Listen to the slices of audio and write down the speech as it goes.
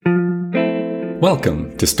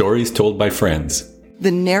Welcome to Stories Told by Friends. The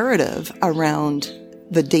narrative around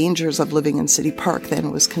the dangers of living in City Park then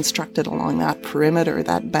was constructed along that perimeter,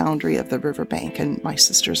 that boundary of the riverbank, and my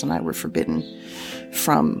sisters and I were forbidden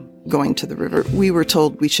from going to the river. We were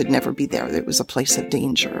told we should never be there. It was a place of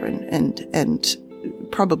danger, and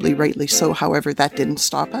probably rightly so. However, that didn't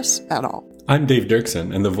stop us at all. I'm Dave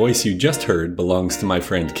Dirksen, and the voice you just heard belongs to my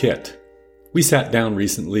friend Kit. We sat down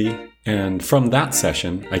recently, and from that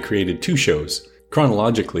session, I created 2 shows.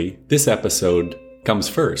 Chronologically, this episode comes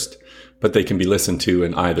first, but they can be listened to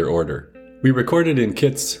in either order. We recorded in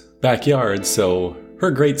Kit's backyard, so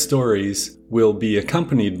her great stories will be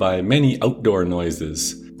accompanied by many outdoor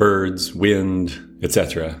noises, birds, wind,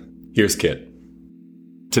 etc. Here's Kit.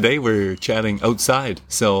 Today we're chatting outside,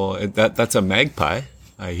 so that's a magpie,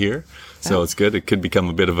 I hear. So It's good. It could become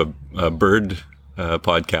a bit of a bird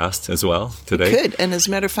podcast as well today. It could, and as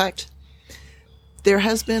a matter of fact, there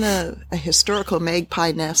has been a historical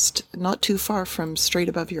magpie nest not too far from straight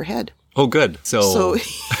above your head. Oh, good. So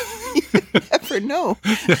you never know.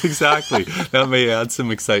 Exactly. That may add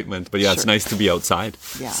some excitement. But yeah, Sure. It's nice to be outside.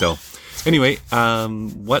 Yeah. So anyway,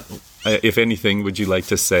 what, if anything, would you like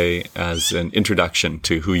to say as an introduction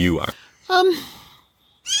to who you are?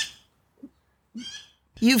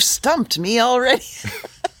 You've stumped me already.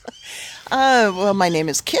 Well, my name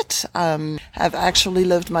is Kit. I've actually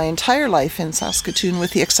lived my entire life in Saskatoon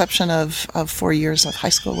with the exception of 4 years of high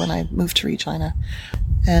school when I moved to Regina.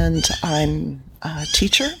 And I'm a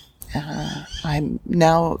teacher. I'm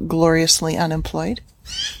now gloriously unemployed,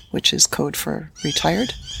 which is code for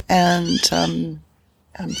retired. And I'm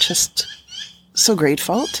just so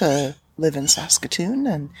grateful to live in Saskatoon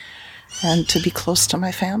and to be close to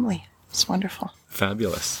my family. It's wonderful.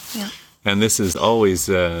 Fabulous. Yeah. And this is always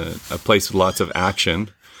a place with lots of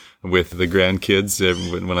action with the grandkids.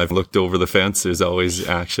 When I've looked over the fence, there's always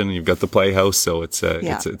action. You've got the playhouse, so it's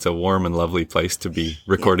a warm and lovely place to be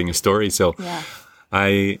recording a story. So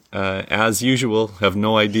I, as usual, have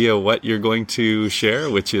no idea what you're going to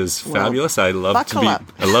share, which is fabulous. I love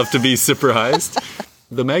to be surprised.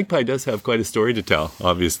 The magpie does have quite a story to tell,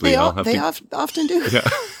 obviously. They often do. Yeah.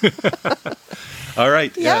 All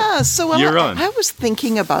right. Yeah. So you're on. I was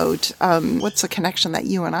thinking about what's a connection that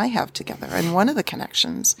you and I have together. And one of the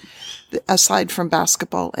connections, aside from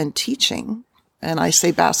basketball and teaching, and I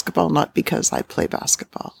say basketball not because I play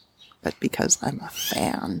basketball, but because I'm a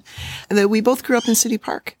fan, that we both grew up in City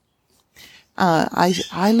Park.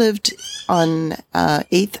 I lived on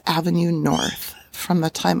 8th Avenue North from the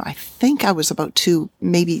time I think I was about 2,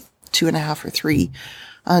 maybe 2.5 or 3,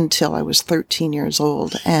 until I was 13 years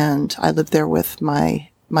old. And I lived there with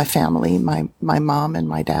my family, my mom and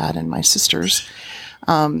my dad and my sisters.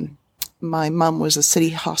 My mom was a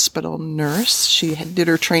city hospital nurse. She did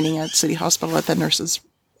her training at City Hospital at the nurse's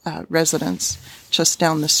residence just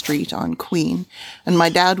down the street on Queen. And my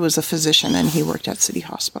dad was a physician and he worked at City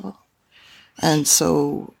Hospital. And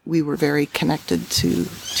so we were very connected to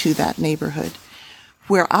that neighborhood.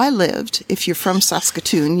 Where I lived, if you're from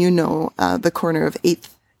Saskatoon, you know the corner of 8th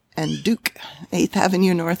and Duke, 8th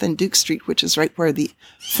Avenue North and Duke Street, which is right where the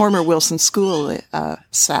former Wilson School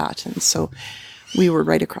sat. And so we were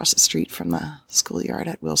right across the street from the schoolyard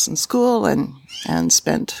at Wilson School and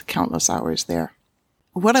spent countless hours there.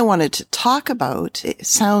 What I wanted to talk about, it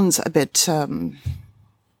sounds a bit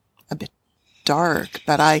dark,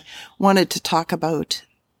 but I wanted to talk about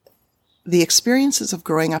the experiences of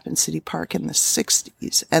growing up in City Park in the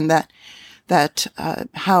 60s, and that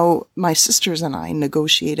how my sisters and I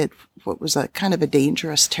negotiated what was a kind of a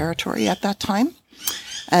dangerous territory at that time,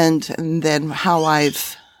 and then how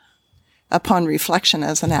I've, upon reflection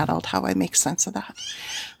as an adult, how I make sense of that.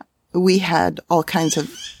 We had all kinds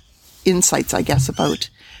of insights, I guess,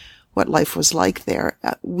 about what life was like there.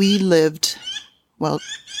 We lived,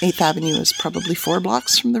 8th Avenue is probably 4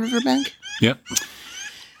 blocks from the riverbank. Yep.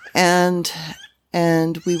 And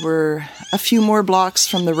we were a few more blocks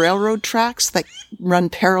from the railroad tracks that run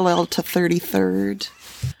parallel to 33rd.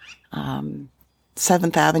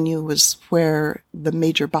 7th Avenue was where the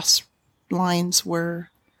major bus lines were.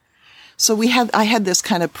 So I had this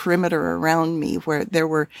kind of perimeter around me where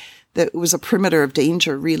it was a perimeter of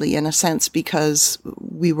danger, really, in a sense, because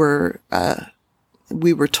we were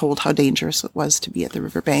told how dangerous it was to be at the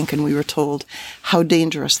riverbank, and we were told how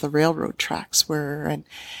dangerous the railroad tracks were.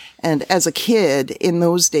 And as a kid, in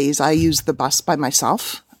those days, I used the bus by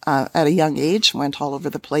myself at a young age, went all over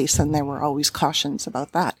the place, and there were always cautions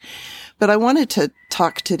about that. But I wanted to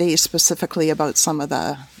talk today specifically about some of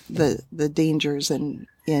the dangers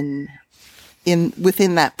within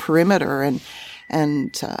that perimeter.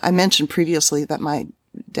 And I mentioned previously that my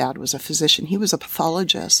dad was a physician. He was a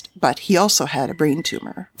pathologist, but he also had a brain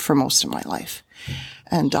tumor for most of my life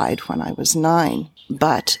and died when I was 9.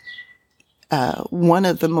 But one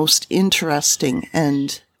of the most interesting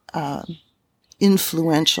and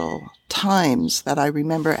influential times that I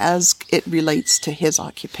remember as it relates to his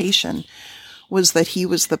occupation was that he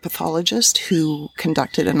was the pathologist who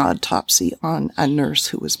conducted an autopsy on a nurse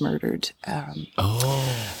who was murdered.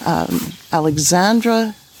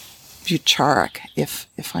 Alexandra Bucharek,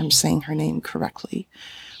 if I'm saying her name correctly,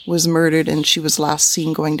 was murdered, and she was last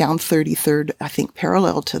seen going down 33rd, I think,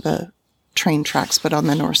 parallel to the train tracks, but on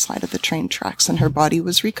the north side of the train tracks. And her body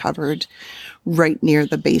was recovered right near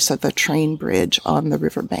the base of the train bridge on the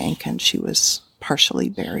riverbank, and she was partially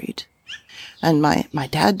buried. And my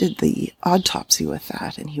dad did the autopsy with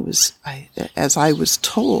that, and as I was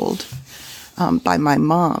told by my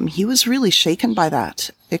mom, he was really shaken by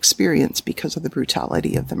that experience because of the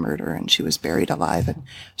brutality of the murder, and she was buried alive and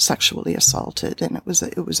sexually assaulted, and it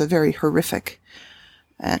was a very horrific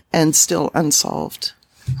and still unsolved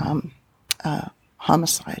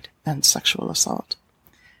homicide and sexual assault.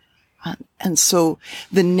 And so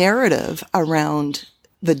the narrative around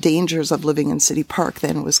the dangers of living in City Park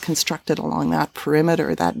then was constructed along that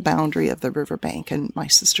perimeter, that boundary of the riverbank. And my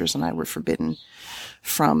sisters and I were forbidden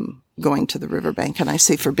from going to the riverbank. And I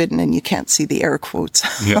say forbidden, and you can't see the air quotes.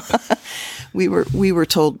 Yeah. We were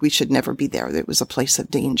told we should never be there. It was a place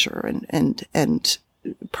of danger, and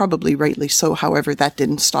probably rightly so. However, that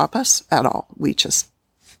didn't stop us at all. We just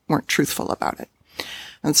weren't truthful about it.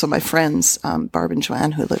 And so my friends, Barb and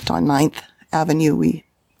Joanne, who lived on 9th Avenue, we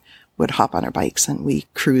would hop on our bikes and we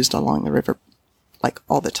cruised along the river like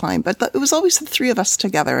all the time. But it was always the three of us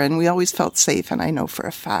together, and we always felt safe. And I know for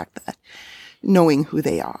a fact that knowing who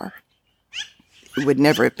they are, it would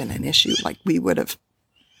never have been an issue. Like, we would have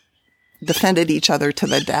defended each other to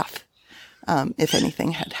the death if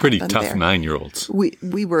anything had happened. Pretty tough there. 9-year-olds.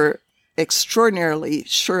 We were extraordinarily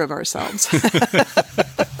sure of ourselves.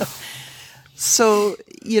 So,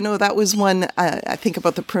 that was one, I think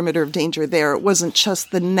about the perimeter of danger there. It wasn't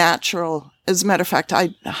just the natural. As a matter of fact,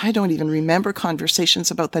 I don't even remember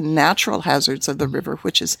conversations about the natural hazards of the river,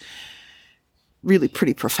 which is really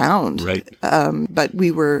pretty profound. Right. But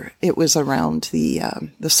it was around the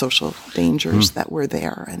social dangers that were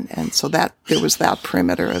there. And so that there was that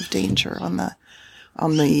perimeter of danger on the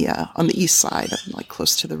east side, like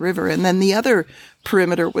close to the river. And then the other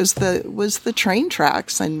perimeter was the train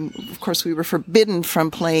tracks. And of course we were forbidden from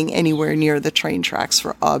playing anywhere near the train tracks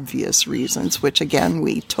for obvious reasons, which again,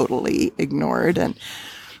 we totally ignored. And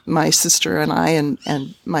my sister and I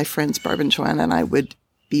and my friends Barb and Joanne and I would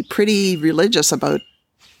be pretty religious about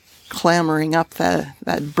clambering up that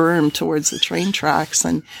berm towards the train tracks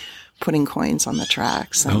and putting coins on the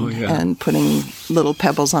tracks and putting little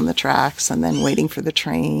pebbles on the tracks and then waiting for the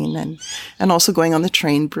train and also going on the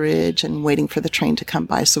train bridge and waiting for the train to come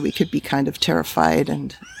by so we could be kind of terrified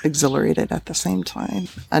and exhilarated at the same time.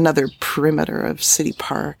 Another perimeter of City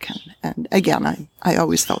Park. And again, I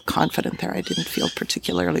always felt confident there. I didn't feel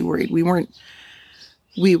particularly worried.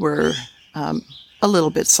 We were a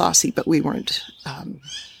little bit saucy, but we weren't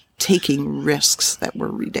taking risks that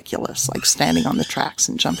were ridiculous, like standing on the tracks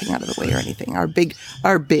and jumping out of the way or anything. Our big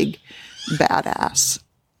badass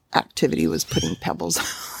activity was putting pebbles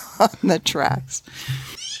on the tracks.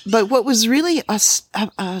 But what was really a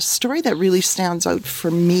story that really stands out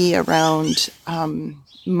for me around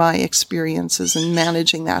my experiences in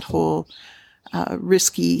managing that whole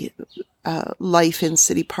risky life in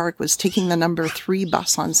City Park was taking the number 3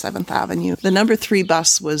 bus on 7th Avenue. The number 3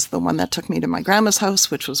 bus was the one that took me to my grandma's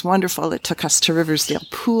house, which was wonderful. It took us to Riversdale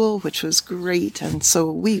Pool, which was great. And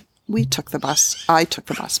so we took the bus. I took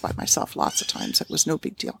the bus by myself lots of times. It was no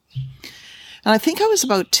big deal. And I think I was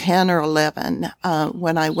about 10 or 11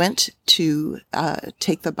 when I went to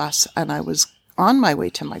take the bus, and I was on my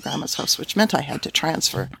way to my grandma's house, which meant I had to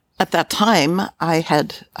transfer. At that time, I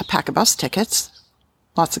had a pack of bus tickets.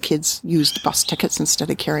 Lots of kids used bus tickets instead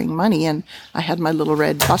of carrying money, and I had my little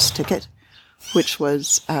red bus ticket, which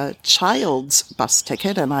was a child's bus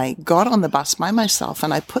ticket, and I got on the bus by myself,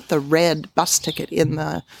 and I put the red bus ticket in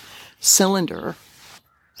the cylinder,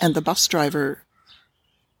 and the bus driver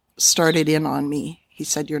started in on me. He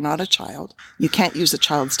said, "You're not a child. You can't use a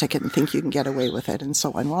child's ticket and think you can get away with it," and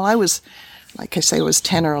so on. Well, I was, like I say, I was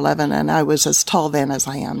 10 or 11, and I was as tall then as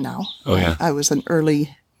I am now. Oh, yeah. I was an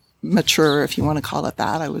early mature, if you want to call it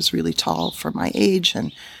that. I was really tall for my age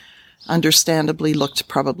and understandably looked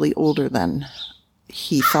probably older than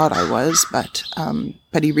he thought I was, but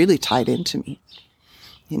he really tied into me.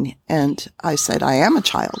 And I said, "I am a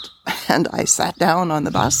child." And I sat down on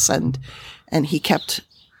the bus and he kept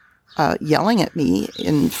yelling at me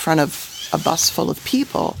in front of a bus full of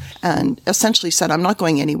people and essentially said, I'm not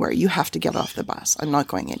going anywhere. You have to get off the bus. I'm not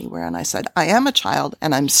going anywhere. And I said, I am a child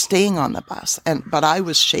and I'm staying on the bus. But I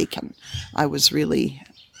was shaken. I was really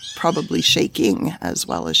probably shaking as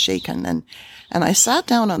well as shaken. And I sat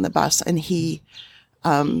down on the bus and he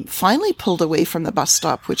finally pulled away from the bus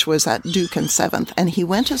stop, which was at Duke and 7th. And he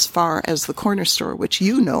went as far as the corner store, which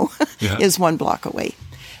is 1 block away.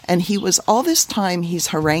 And he was, all this time, he's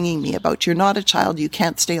haranguing me about, you're not a child, you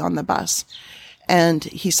can't stay on the bus. And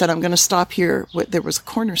he said, I'm going to stop here. There was a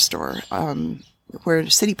corner store where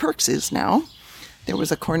City Perks is now. There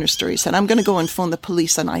was a corner store. He said, I'm going to go and phone the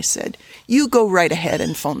police. And I said, you go right ahead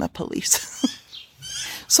and phone the police.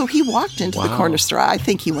 So he walked into the corner store. I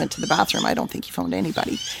think he went to the bathroom. I don't think he phoned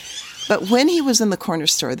anybody. But when he was in the corner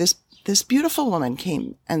store, this beautiful woman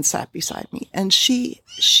came and sat beside me. And she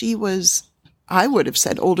was, I would have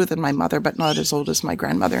said older than my mother, but not as old as my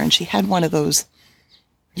grandmother. And she had one of those,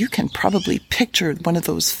 you can probably picture one of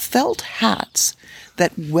those felt hats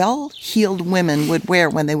that well-heeled women would wear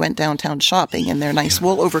when they went downtown shopping in their nice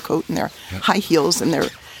wool overcoat and their high heels and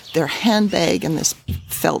their handbag and this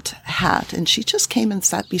felt hat. And she just came and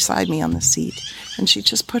sat beside me on the seat. And she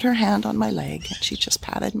just put her hand on my leg and she just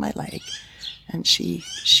patted my leg. And she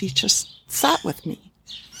just sat with me.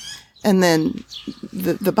 And then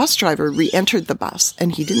the bus driver re-entered the bus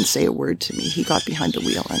and he didn't say a word to me. He got behind the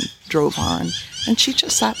wheel and drove on. And she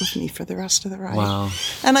just sat with me for the rest of the ride. Wow.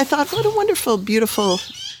 And I thought, what a wonderful, beautiful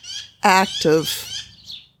act of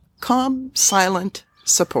calm, silent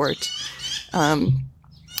support.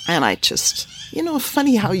 And I just,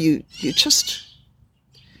 funny how you just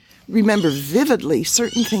remember vividly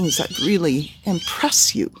certain things that really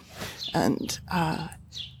impress you. And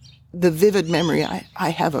the vivid memory I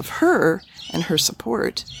have of her and her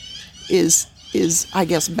support is, I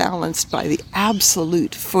guess, balanced by the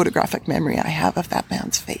absolute photographic memory I have of that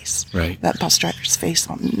man's face. Right. That bus driver's face.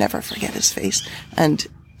 I'll never forget his face. And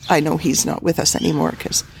I know he's not with us anymore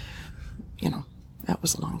because, that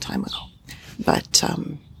was a long time ago. But,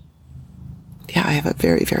 I have a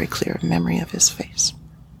very, very clear memory of his face.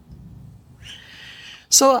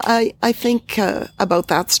 So I think about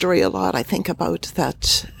that story a lot. I think about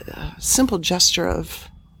that simple gesture of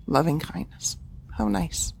loving kindness. How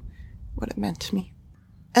nice, what it meant to me.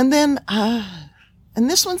 And then, and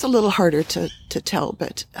this one's a little harder to tell,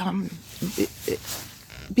 but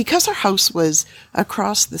because our house was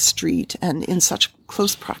across the street and in such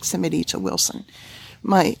close proximity to Wilson,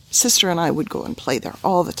 my sister and I would go and play there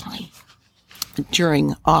all the time.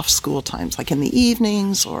 During off-school times, like in the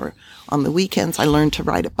evenings or on the weekends, I learned to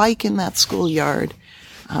ride a bike in that schoolyard.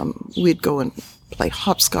 We'd go and play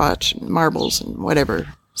hopscotch and marbles and whatever.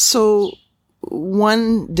 So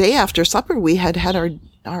one day after supper, we had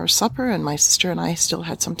our supper, and my sister and I still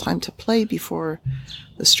had some time to play before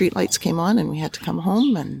the streetlights came on and we had to come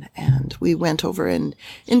home. And we went over and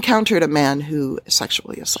encountered a man who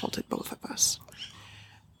sexually assaulted both of us.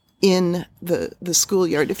 In the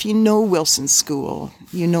schoolyard, if you know Wilson School,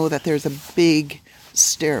 you know that there's a big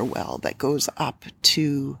stairwell that goes up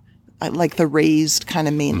to like the raised kind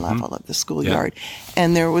of main level of the schoolyard. Yeah.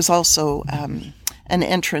 And there was also an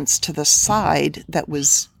entrance to the side that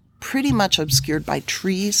was pretty much obscured by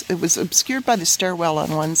trees. It was obscured by the stairwell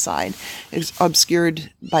on one side. It was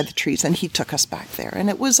obscured by the trees, and he took us back there.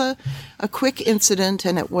 And it was a quick incident,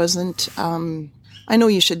 and it wasn't... I know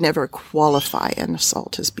you should never qualify an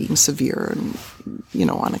assault as being severe and,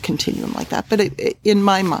 on a continuum like that. But in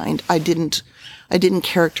my mind, I didn't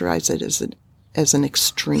characterize it as an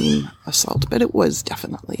extreme assault, but it was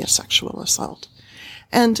definitely a sexual assault.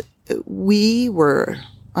 And we were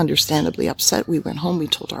understandably upset. We went home, we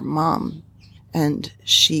told our mom, and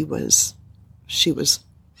she was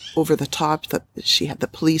over the top. She had the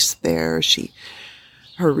police there.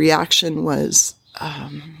 Her reaction was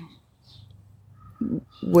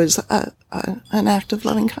an act of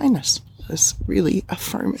loving kindness. It was really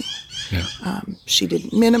affirming. Yeah. She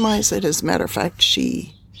didn't minimize it. As a matter of fact,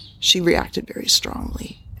 she reacted very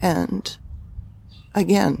strongly. And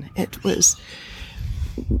again, it was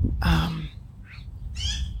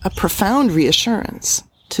a profound reassurance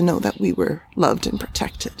to know that we were loved and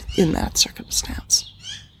protected in that circumstance.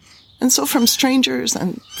 And so from strangers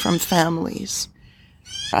and from families,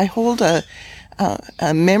 I hold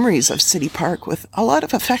memories of City Park with a lot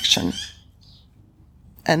of affection,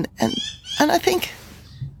 and I think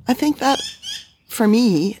that for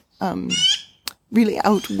me really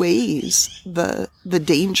outweighs the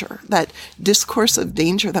danger, that discourse of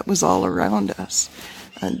danger that was all around us,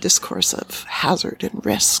 a discourse of hazard and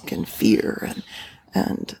risk and fear,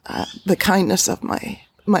 and the kindness of my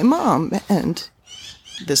mom and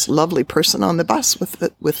this lovely person on the bus with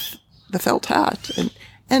the felt hat,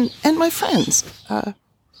 and my friends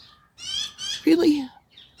really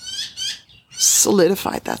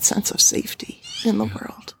solidified that sense of safety in the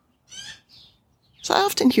world. So I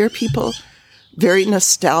often hear people very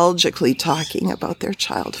nostalgically talking about their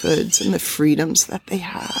childhoods and the freedoms that they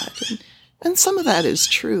had. And some of that is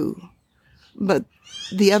true. But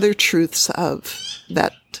the other truths of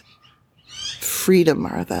that freedom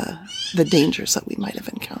are the dangers that we might have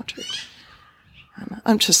encountered. And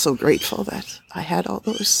I'm just so grateful that I had all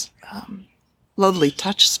those lovely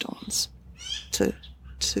touchstones to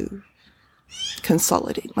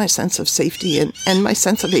consolidate my sense of safety and my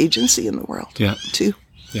sense of agency in the world, too.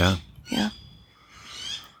 Yeah. Yeah.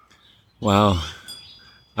 Wow.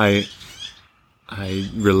 I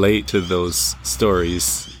relate to those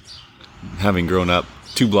stories, having grown up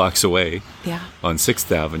 2 blocks away on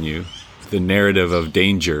 6th Avenue, the narrative of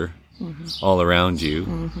danger all around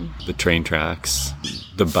you, the train tracks,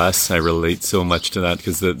 the bus. I relate so much to that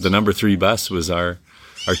because the number 3 bus was our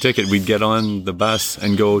ticket. We'd get on the bus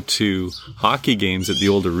and go to hockey games at the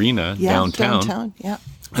old arena downtown. Yeah.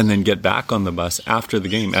 And then get back on the bus after the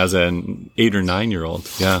game as an 8 or 9-year-old.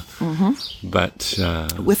 Yeah. But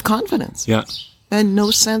with confidence. Yeah. And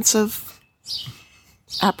no sense of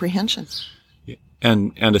apprehension.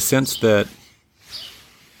 And a sense that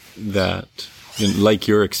like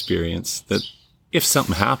your experience, that if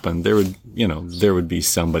something happened, there would be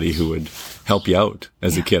somebody who would help you out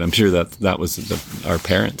as a kid. I'm sure that was our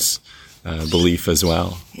parents' belief as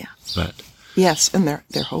well. Yeah. But yes, and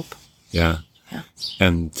their hope. Yeah. Yeah.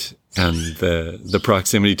 And the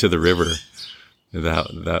proximity to the river,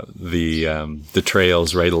 the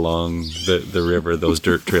trails right along the river, those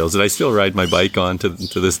dirt trails that I still ride my bike on to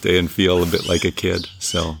this day and feel a bit like a kid.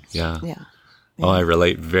 So yeah. Oh, I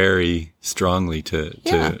relate very strongly to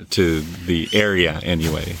the area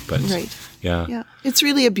anyway. But right. Yeah. It's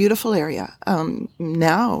really a beautiful area.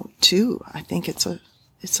 Now too, I think it's a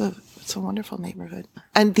wonderful neighborhood.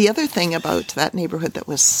 And the other thing about that neighborhood that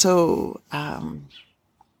was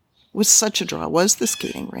was such a draw was the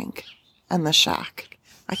skating rink and the shack.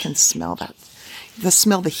 I can smell that.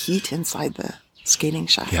 The heat inside the skating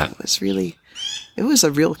shack. Yeah. It was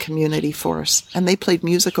a real community force. And they played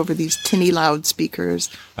music over these tinny loudspeakers.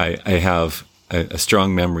 I have a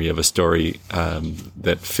strong memory of a story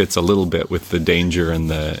that fits a little bit with the danger and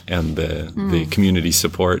the community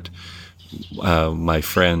support. My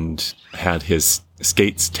friend had his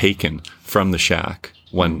skates taken from the shack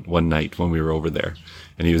one night when we were over there,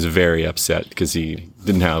 and he was very upset because he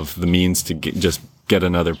didn't have the means to get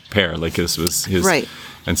another pair. Like, this was his. Right.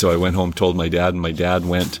 And so I went home, told my dad, and my dad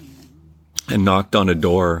went and knocked on a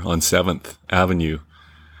door on 7th Avenue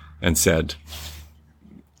and said,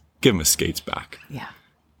 "Give him his skates back." Yeah.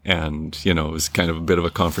 And, it was kind of a bit of a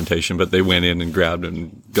confrontation, but they went in and grabbed him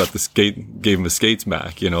and gave him his skates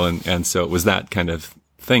back, and so it was that kind of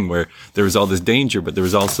thing where there was all this danger, but there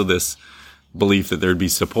was also this belief that there'd be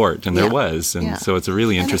support, and there was. And so it's a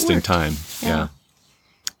really interesting time. Yeah.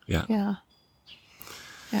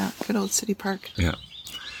 Good old City Park. Yeah.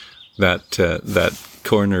 That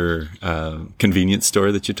corner convenience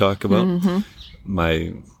store that you talk about,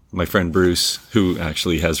 my friend Bruce, who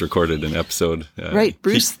actually has recorded an episode. Right,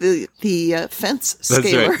 Bruce, the fence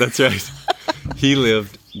scaler. That's right. He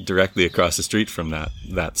lived directly across the street from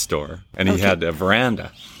that store, and he had a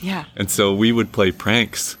veranda. Yeah. And so we would play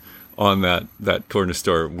pranks on that corner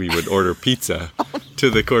store. We would order pizza to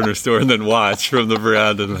the corner store and then watch from the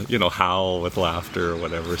veranda and, howl with laughter or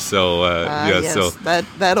whatever. So, yes, so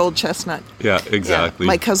that old chestnut. Yeah, exactly.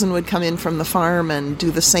 Yeah. My cousin would come in from the farm and do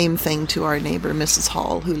the same thing to our neighbor, Mrs.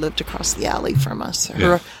 Hall, who lived across the alley from us.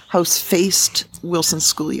 Her house faced Wilson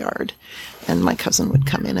Schoolyard, and my cousin would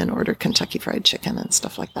come in and order Kentucky Fried Chicken and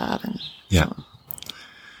stuff like that. And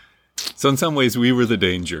so in some ways, we were the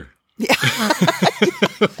danger. Yeah.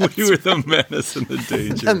 We were the menace and the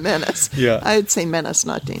danger. The menace. Yeah. I'd say menace,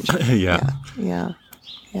 not danger. Yeah.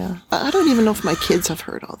 I don't even know if my kids have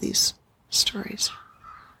heard all these stories.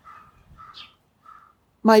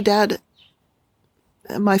 My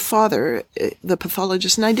father, the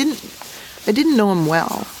pathologist, and I didn't know him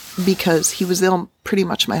well because he was ill pretty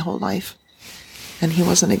much my whole life. And he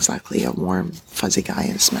wasn't exactly a warm, fuzzy guy.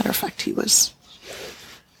 As a matter of fact, he was.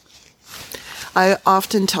 I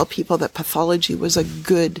often tell people that pathology was a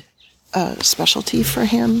good specialty for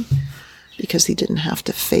him because he didn't have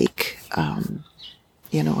to fake, a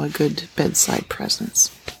good bedside presence.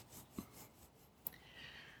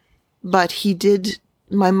 But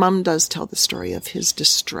my mom does tell the story of his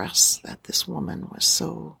distress that this woman was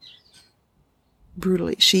so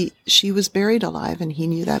brutally, she was buried alive, and he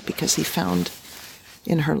knew that because he found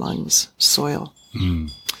in her lungs, soil.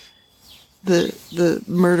 The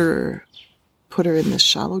murderer put her in this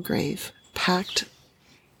shallow grave, packed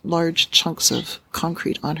large chunks of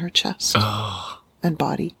concrete on her chest and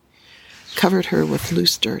body, covered her with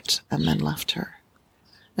loose dirt, and then left her.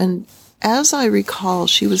 And as I recall,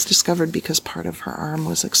 she was discovered because part of her arm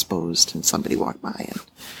was exposed, and somebody walked by and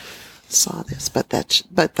saw this. But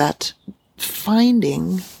that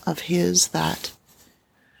finding of his that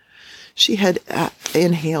she had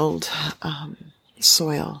inhaled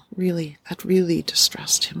soil really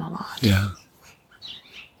distressed him a lot. Yeah.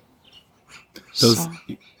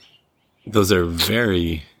 Those are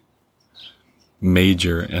very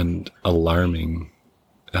major and alarming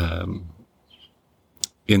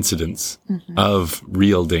incidents of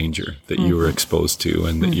real danger that you were exposed to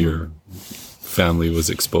and that your family was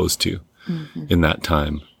exposed to in that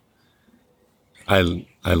time. I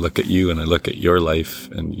look at you and I look at your life,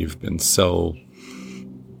 and you've been so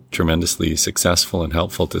tremendously successful and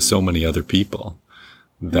helpful to so many other people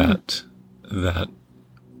that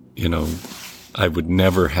you know, I would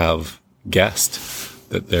never have guessed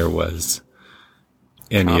that there was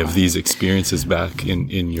any of these experiences back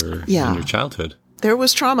in your childhood. There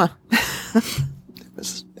was trauma.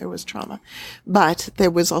 There was trauma, but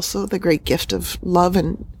there was also the great gift of love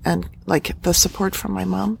and like the support from my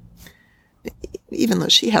mom, even though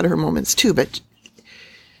she had her moments too. But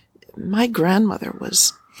my grandmother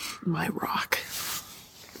was my rock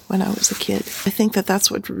when I was a kid. I think that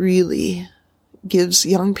that's what really gives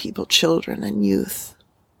young people, children and youth,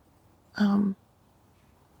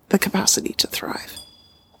 the capacity to thrive.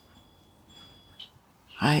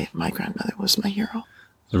 My grandmother was my hero.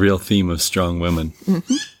 The real theme of strong women.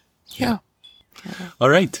 Yeah. All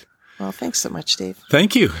right. Well, thanks so much, Dave.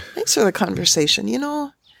 Thank you. Thanks for the conversation. You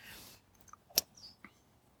know,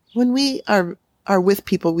 when we are with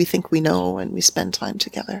people we think we know and we spend time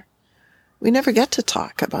together, we never get to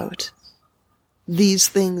talk about these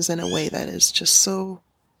things in a way that is just so,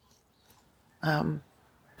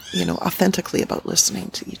 authentically about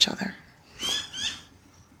listening to each other.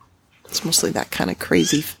 It's mostly that kind of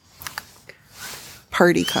crazy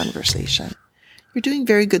party conversation. You're doing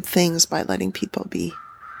very good things by letting people be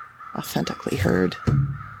authentically heard.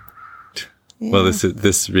 Yeah. Well,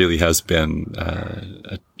 this really has been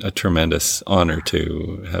a tremendous honor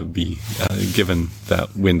to be given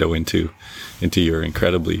that window into your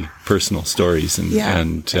incredibly personal stories, and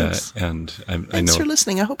thanks. I know. Thanks for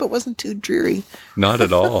listening. I hope it wasn't too dreary. Not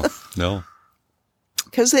at all. No.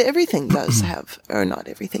 Because everything does have, or not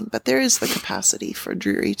everything, but there is the capacity for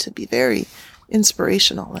dreary to be very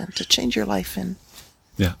inspirational and to change your life in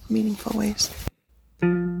meaningful ways.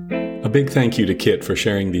 A big thank you to Kit for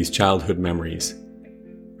sharing these childhood memories.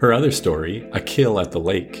 Her other story, A Kill at the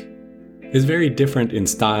Lake, is very different in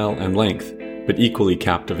style and length, but equally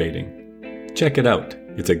captivating. Check it out.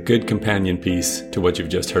 It's a good companion piece to what you've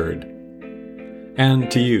just heard.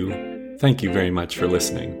 And to you, thank you very much for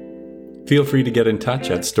listening. Feel free to get in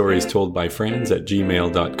touch at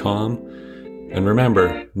storietoldbyfriends@gmail.com. And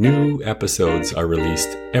remember, new episodes are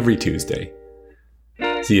released every Tuesday.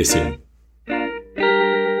 See you soon.